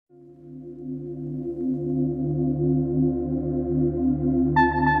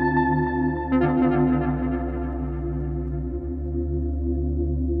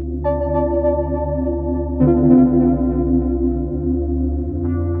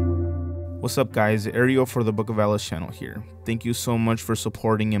What's up guys, Ariel for the Book of Alice channel here. Thank you so much for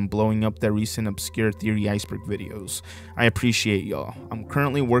supporting and blowing up the recent Obscure Theory Iceberg videos. I appreciate y'all. I'm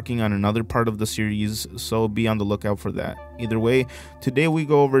currently working on another part of the series, so be on the lookout for that. Either way, today we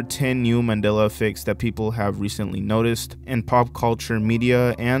go over 10 new Mandela effects that people have recently noticed in pop culture,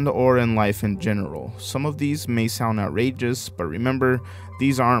 media, and or in life in general. Some of these may sound outrageous, but remember,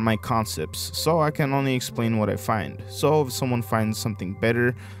 these aren't my concepts, so I can only explain what I find. So if someone finds something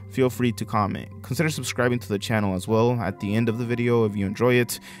better, feel free to comment. Consider subscribing to the channel as well at the end of the video if you enjoy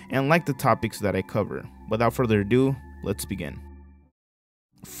it and like the topics that I cover. Without further ado, let's begin.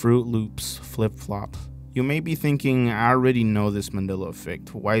 Fruit Loops flip-flop. You may be thinking, I already know this Mandela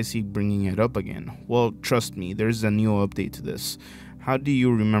effect, why is he bringing it up again? Well, trust me, there's a new update to this. How do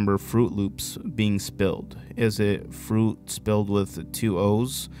you remember Fruit Loops being spelled? Is it fruit spelled with 2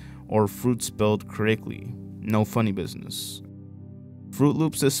 O's or fruit spelled correctly? No funny business. Fruit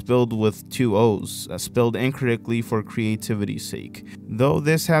Loops is spelled with 2 O's, spelled incorrectly for creativity's sake. Though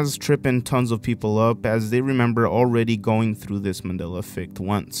this has tripping tons of people up as they remember already going through this Mandela effect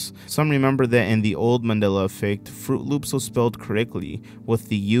once. Some remember that in the old Mandela effect, Fruit Loops was spelled correctly with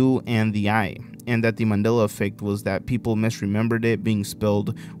the U and the I, and that the Mandela effect was that people misremembered it being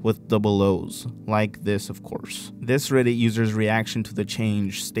spelled with double O's, like this of course. This Reddit user's reaction to the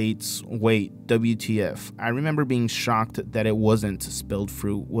change states, wait, WTF, I remember being shocked that it wasn't spelled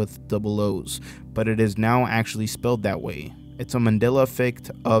fruit with double O's, but it is now actually spelled that way. It's a Mandela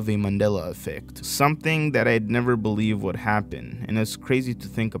effect of a Mandela effect. Something that I'd never believe would happen, and it's crazy to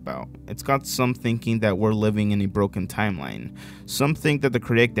think about. It's got some thinking that we're living in a broken timeline. Some think that the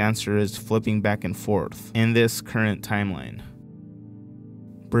correct answer is flipping back and forth in this current timeline.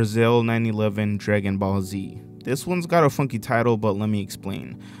 Brazil 9/11 Dragon Ball Z. This one's got a funky title, but let me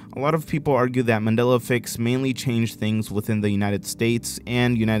explain. A lot of people argue that Mandela effects mainly change things within the United States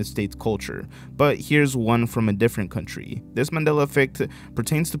and United States culture, but here's one from a different country. This Mandela effect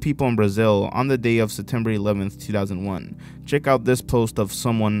pertains to people in Brazil on the day of September 11th, 2001. Check out this post of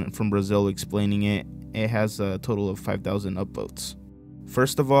someone from Brazil explaining it. It has a total of 5,000 upvotes.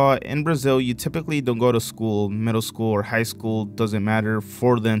 First of all, in Brazil, you typically don't go to school, middle school or high school, doesn't matter,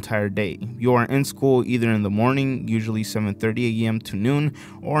 for the entire day. You are in school either in the morning, usually 7:30 a.m. to noon,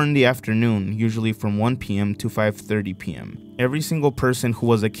 or in the afternoon, usually from 1 p.m. to 5:30 p.m. Every single person who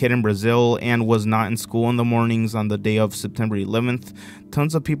was a kid in Brazil and was not in school in the mornings on the day of September 11th,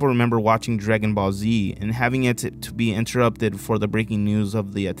 tons of people remember watching Dragon Ball Z and having it to be interrupted for the breaking news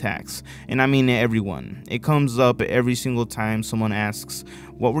of the attacks. And I mean everyone. It comes up every single time someone asks,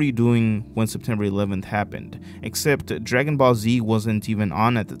 what were you doing when September 11th happened? Except Dragon Ball Z wasn't even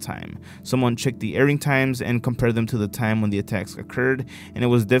on at the time. Someone checked the airing times and compared them to the time when the attacks occurred, and it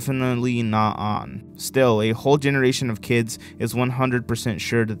was definitely not on. Still, a whole generation of kids is 100%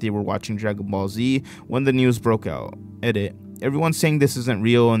 sure that they were watching Dragon Ball Z when the news broke out. Edit. Everyone's saying this isn't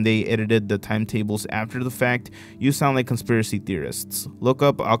real and they edited the timetables after the fact. You sound like conspiracy theorists. Look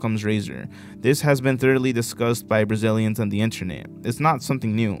up Occam's razor. This has been thoroughly discussed by Brazilians on the internet. It's not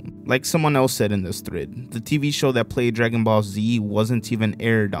something new. Like someone else said in this thread, the TV show that played Dragon Ball Z wasn't even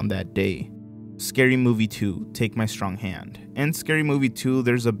aired on that day. Scary Movie 2, Take My Strong Hand. In Scary Movie 2,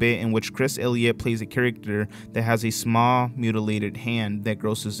 there's a bit in which Chris Elliott plays a character that has a small, mutilated hand that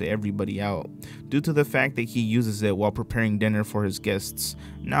grosses everybody out, due to the fact that he uses it while preparing dinner for his guests.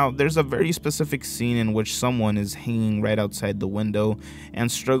 Now, there's a very specific scene in which someone is hanging right outside the window and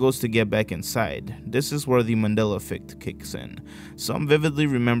struggles to get back inside. This is where the Mandela effect kicks in. Some vividly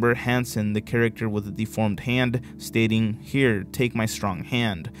remember Hansen, the character with a deformed hand, stating, "Here, take my strong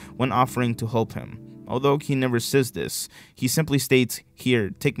hand," when offering to help him. Although he never says this, he simply states,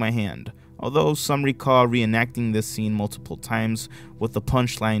 "Here, take my hand." Although some recall reenacting this scene multiple times, with the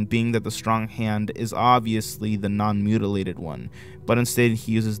punchline being that the strong hand is obviously the non-mutilated one, but instead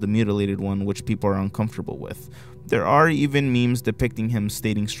he uses the mutilated one, which people are uncomfortable with. There are even memes depicting him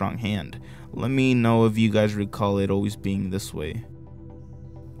stating strong hand. Let me know if you guys recall it always being this way.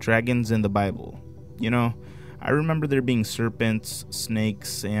 Dragons in the Bible. You know, I remember there being serpents,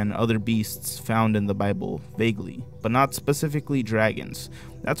 snakes, and other beasts found in the Bible, vaguely, but not specifically dragons.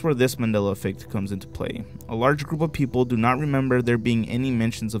 That's where this Mandela effect comes into play. A large group of people do not remember there being any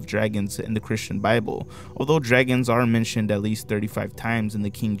mentions of dragons in the Christian Bible, although dragons are mentioned at least 35 times in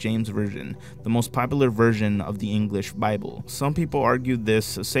the King James Version, the most popular version of the English Bible. Some people argued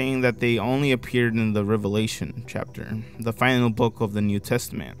this, saying that they only appeared in the Revelation chapter, the final book of the New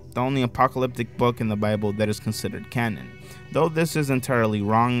Testament, the only apocalyptic book in the Bible that is considered canon. Though this is entirely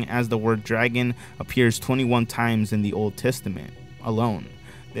wrong, as the word dragon appears 21 times in the Old Testament alone.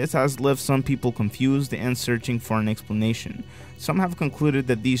 This has left some people confused and searching for an explanation. Some have concluded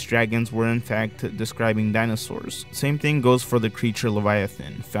that these dragons were in fact describing dinosaurs. Same thing goes for the creature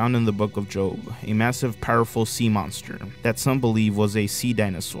Leviathan, found in the book of Job, a massive powerful sea monster that some believe was a sea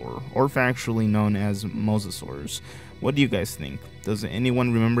dinosaur, or factually known as mosasaurs. What do you guys think? Does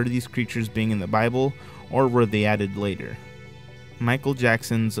anyone remember these creatures being in the Bible, or were they added later? Michael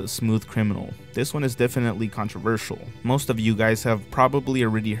Jackson's Smooth Criminal. This one is definitely controversial. Most of you guys have probably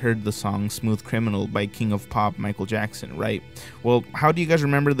already heard the song Smooth Criminal by King of Pop Michael Jackson, right? Well, how do you guys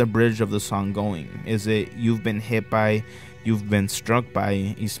remember the bridge of the song going? Is it you've been hit by, you've been struck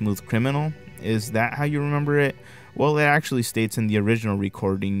by a smooth criminal? Is that how you remember it? Well, it actually states in the original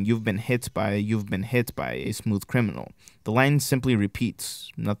recording, you've been hit by a smooth criminal. The line simply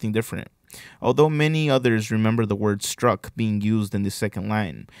repeats, nothing different. Although many others remember the word struck being used in the second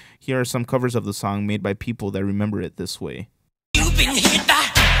line, here are some covers of the song made by people that remember it this way. You've been hit by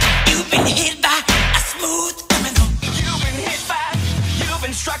a smooth criminal. You've been hit by, you've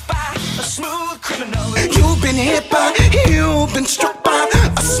been struck by a smooth criminal. You've been hit by, you've been struck by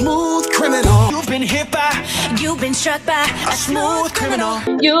a smooth criminal. You've been hit by, you've been struck by a smooth criminal.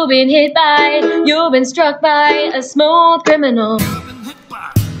 You've been hit by, you've been struck by a smooth criminal.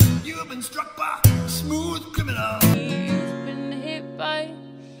 You've been struck by a smooth criminal. You've been hit by,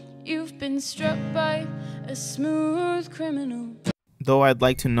 you've been struck by a smooth criminal. Though I'd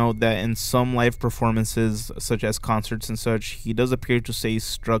like to note that in some live performances, such as concerts and such, he does appear to say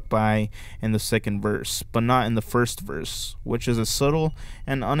struck by in the second verse, but not in the first verse, which is a subtle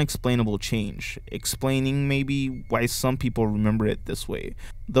and unexplainable change, explaining maybe why some people remember it this way,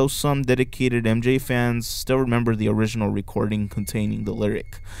 though some dedicated MJ fans still remember the original recording containing the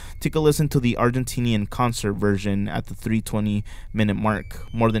lyric. Take a listen to the Argentinian concert version at the 3:20-minute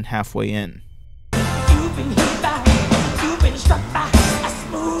mark, more than halfway in. You've been hit by, you've been struck by a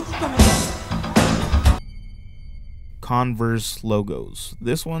smooth criminal. Converse logos.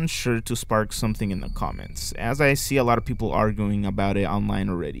 This one's sure to spark something in the comments, as I see a lot of people arguing about it online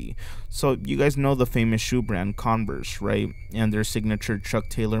already. So you guys know the famous shoe brand Converse, right? And their signature Chuck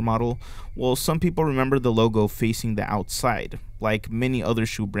Taylor model? Well, some people remember the logo facing the outside, like many other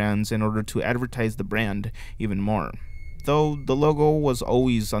shoe brands, in order to advertise the brand even more. Though the logo was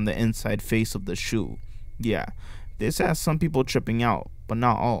always on the inside face of the shoe. Yeah, this has some people tripping out, but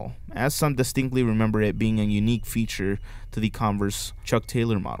not all, as some distinctly remember it being a unique feature to the Converse Chuck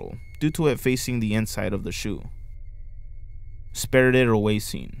Taylor model, due to it facing the inside of the shoe. Spirited Away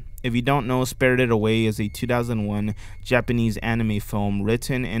scene. If you don't know, Spirited Away is a 2001 Japanese anime film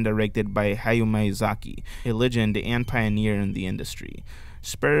written and directed by Hayao Miyazaki, a legend and pioneer in the industry.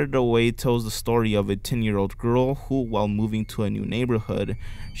 Spirited Away tells the story of a 10-year-old girl who, while moving to a new neighborhood,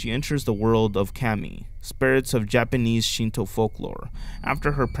 she enters the world of kami, spirits of Japanese Shinto folklore,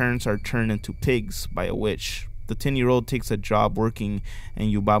 after her parents are turned into pigs by a witch. The 10-year-old takes a job working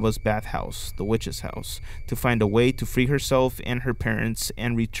in Yubaba's bathhouse, the witch's house, to find a way to free herself and her parents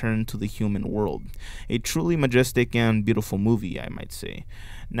and return to the human world. A truly majestic and beautiful movie, I might say.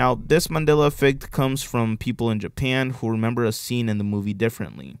 Now, this Mandela Effect comes from people in Japan who remember a scene in the movie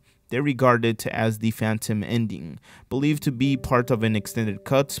differently. They regard it as the phantom ending. Believed to be part of an extended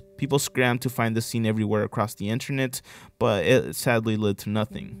cut, people scrammed to find the scene everywhere across the internet, but it sadly led to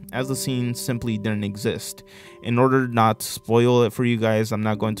nothing, as the scene simply didn't exist. In order not to spoil it for you guys, I'm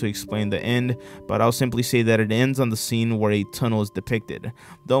not going to explain the end, but I'll simply say that it ends on the scene where a tunnel is depicted,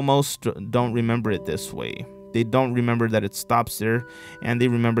 though most don't remember it this way. They don't remember that it stops there, and they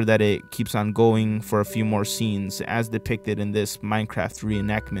remember that it keeps on going for a few more scenes, as depicted in this Minecraft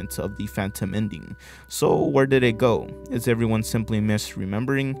reenactment of the phantom ending. So where did it go? Is everyone simply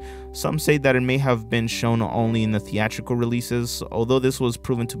misremembering? Some say that it may have been shown only in the theatrical releases, although this was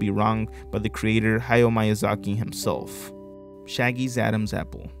proven to be wrong by the creator Hayao Miyazaki himself. Shaggy's Adam's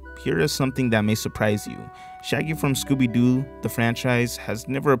Apple. Here is something that may surprise you. Shaggy from Scooby-Doo, the franchise, has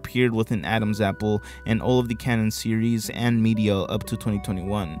never appeared with an Adam's apple in all of the canon series and media up to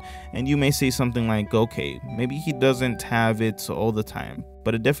 2021. And you may say something like, okay, maybe he doesn't have it all the time,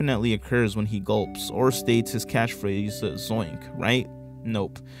 but it definitely occurs when he gulps or states his catchphrase, zoink, right?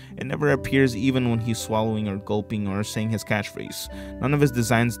 Nope. It never appears even when he's swallowing or gulping or saying his catchphrase. None of his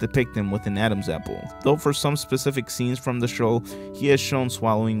designs depict him with an Adam's apple, though for some specific scenes from the show, he is shown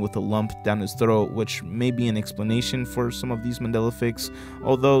swallowing with a lump down his throat, which may be an explanation for some of these Mandela Effects,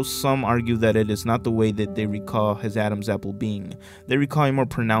 although some argue that it is not the way that they recall his Adam's apple being. They recall a more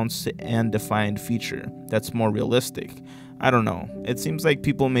pronounced and defined feature that's more realistic. I don't know, it seems like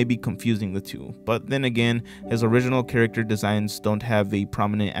people may be confusing the two, but then again, his original character designs don't have a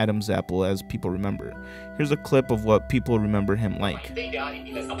prominent Adam's apple as people remember. Here's a clip of what people remember him like.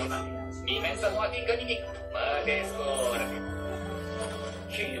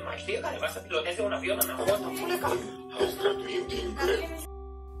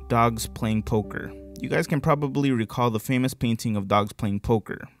 Dogs playing poker. You guys can probably recall the famous painting of dogs playing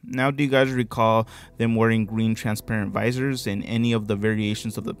poker. Now, do you guys recall them wearing green transparent visors in any of the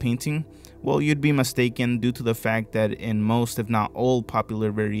variations of the painting? Well, you'd be mistaken due to the fact that in most, if not all,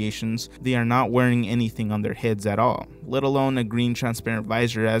 popular variations, they are not wearing anything on their heads at all, let alone a green transparent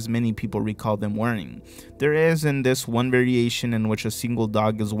visor as many people recall them wearing. There is in this one variation in which a single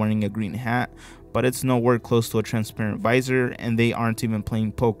dog is wearing a green hat, but it's nowhere close to a transparent visor and they aren't even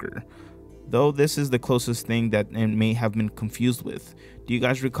playing poker. Though this is the closest thing that it may have been confused with. Do you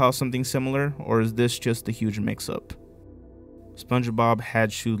guys recall something similar, or is this just a huge mix-up? SpongeBob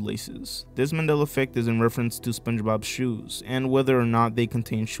had shoelaces. This Mandela Effect is in reference to SpongeBob's shoes, and whether or not they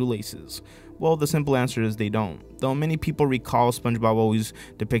contain shoelaces. Well, the simple answer is they don't. Though many people recall SpongeBob always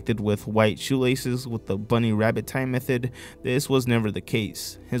depicted with white shoelaces with the bunny rabbit tie method, this was never the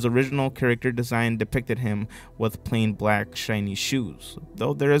case. His original character design depicted him with plain black shiny shoes,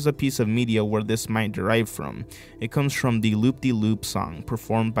 though there is a piece of media where this might derive from. It comes from the Loop-de-Loop song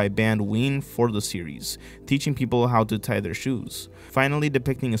performed by band Ween for the series, teaching people how to tie their shoes, finally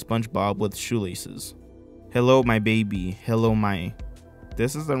depicting a SpongeBob with shoelaces. Hello my baby, hello my...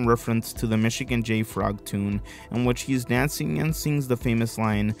 This is in reference to the Michigan J Frog tune, in which he's dancing and sings the famous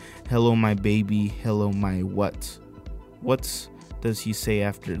line, "Hello my baby, hello my what?" What does he say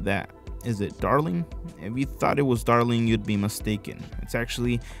after that? Is it darling? If you thought it was darling, you'd be mistaken. It's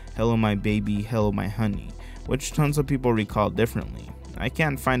actually "Hello my baby, hello my honey," which tons of people recall differently. I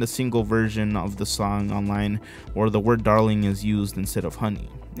can't find a single version of the song online where the word darling is used instead of honey.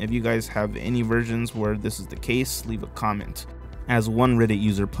 If you guys have any versions where this is the case, leave a comment. As one Reddit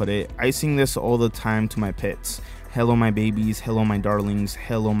user put it, I sing this all the time to my pets. Hello my babies, hello my darlings,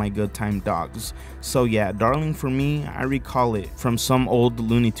 hello my good time dogs. So yeah, darling for me, I recall it from some old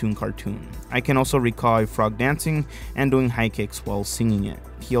Looney Tune cartoon. I can also recall a frog dancing and doing high kicks while singing it.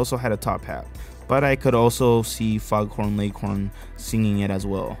 He also had a top hat, but I could also see Foghorn Leghorn singing it as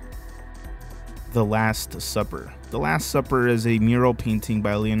well. The Last Supper. The Last Supper is a mural painting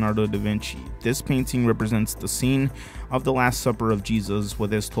by Leonardo da Vinci. This painting represents the scene of the Last Supper of Jesus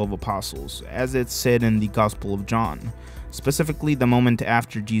with his 12 apostles, as it's said in the Gospel of John, specifically the moment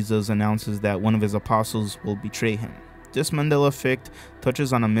after Jesus announces that one of his apostles will betray him. This Mandela Effect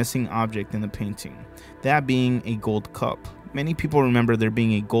touches on a missing object in the painting, that being a gold cup. Many people remember there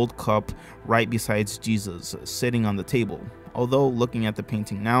being a gold cup right beside Jesus, sitting on the table, although looking at the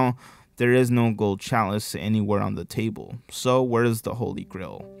painting now, there is no gold chalice anywhere on the table. So where is the Holy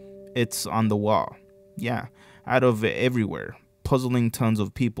Grail? It's on the wall. Yeah, out of everywhere, puzzling tons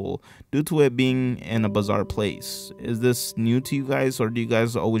of people due to it being in a bizarre place. Is this new to you guys, or do you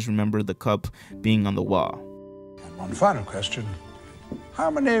guys always remember the cup being on the wall? And one final question.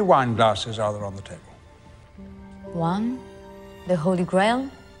 How many wine glasses are there on the table? One? The Holy Grail?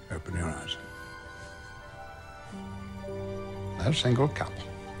 Open your eyes. No single cup.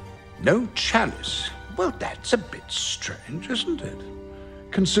 No chalice. Well, that's a bit strange, isn't it?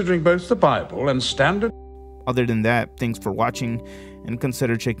 Considering both the Bible and standard... Other than that, thanks for watching, and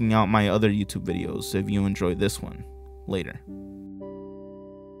consider checking out my other YouTube videos if you enjoyed this one. Later.